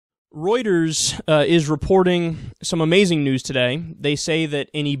Reuters is reporting some amazing news today. They say that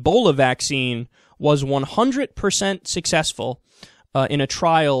an Ebola vaccine was 100% successful in a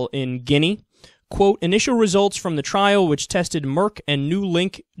trial in Guinea. Quote, initial results from the trial, which tested Merck and New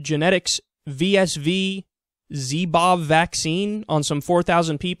Link Genetics VSV Zbov vaccine on some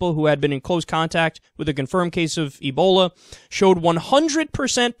 4,000 people who had been in close contact with a confirmed case of Ebola, showed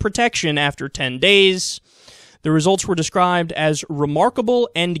 100% protection after 10 days. The results were described as remarkable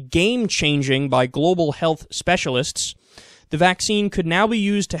and game-changing by global health specialists. The vaccine could now be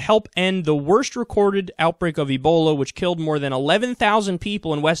used to help end the worst recorded outbreak of Ebola, which killed more than 11,000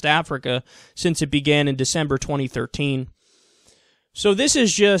 people in West Africa since it began in December 2013. So this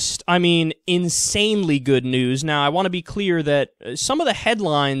is just, insanely good news. Now, I want to be clear that some of the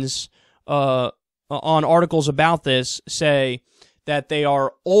headlines on articles about this say that they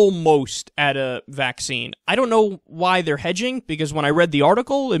are almost at a vaccine. I don't know why they're hedging, because when I read the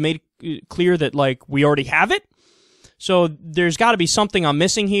article, it made it clear that, we already have it. So there's got to be something I'm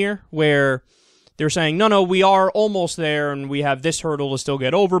missing here where they're saying, no, we are almost there and we have this hurdle to still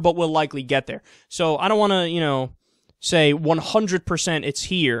get over, but we'll likely get there. So I don't want to, say 100% it's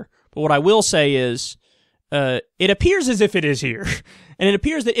here. But what I will say is it appears as if it is here. And it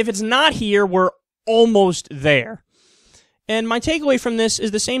appears that if it's not here, we're almost there. And my takeaway from this is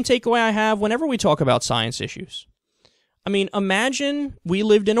the same takeaway I have whenever we talk about science issues. Imagine we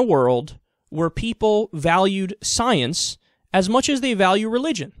lived in a world where people valued science as much as they value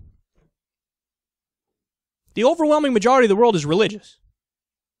religion. The overwhelming majority of the world is religious.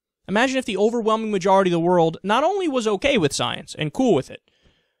 Imagine if the overwhelming majority of the world not only was okay with science and cool with it,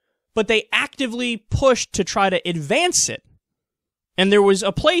 but they actively pushed to try to advance it. And there was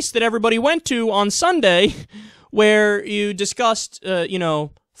a place that everybody went to on Sunday where you discussed,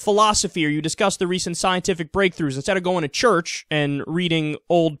 philosophy, or you discussed the recent scientific breakthroughs. Instead of going to church and reading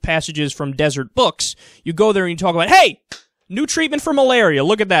old passages from desert books, you go there and you talk about, hey, new treatment for malaria.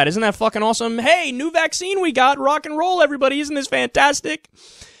 Look at that. Isn't that fucking awesome? Hey, new vaccine we got. Rock and roll, everybody. Isn't this fantastic?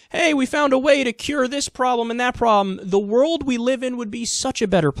 Hey, we found a way to cure this problem and that problem. The world we live in would be such a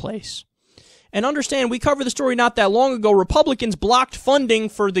better place. And understand, we covered the story not that long ago. Republicans blocked funding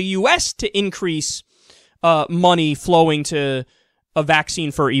for the U.S. to increase money flowing to a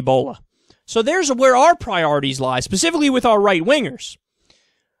vaccine for Ebola. So there's where our priorities lie, specifically with our right-wingers.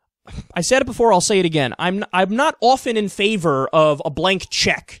 I said it before, I'll say it again. I'm not often in favor of a blank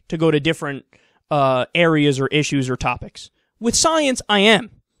check to go to different areas or issues or topics. With science, I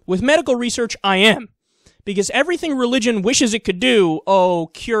am. With medical research, I am. Because everything religion wishes it could do,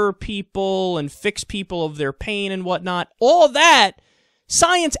 cure people and fix people of their pain and whatnot, all that,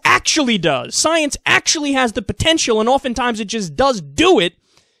 science actually does. Science actually has the potential, and oftentimes it just does do it.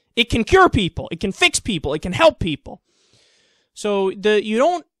 It can cure people. It can fix people. It can help people. So you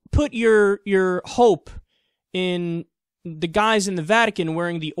don't put your hope in the guys in the Vatican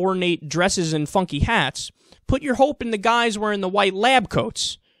wearing the ornate dresses and funky hats. Put your hope in the guys wearing the white lab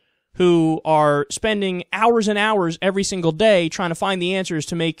coats who are spending hours and hours every single day trying to find the answers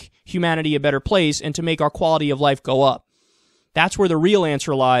to make humanity a better place and to make our quality of life go up. That's where the real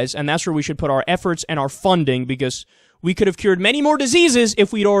answer lies, and that's where we should put our efforts and our funding, because we could have cured many more diseases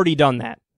if we'd already done that.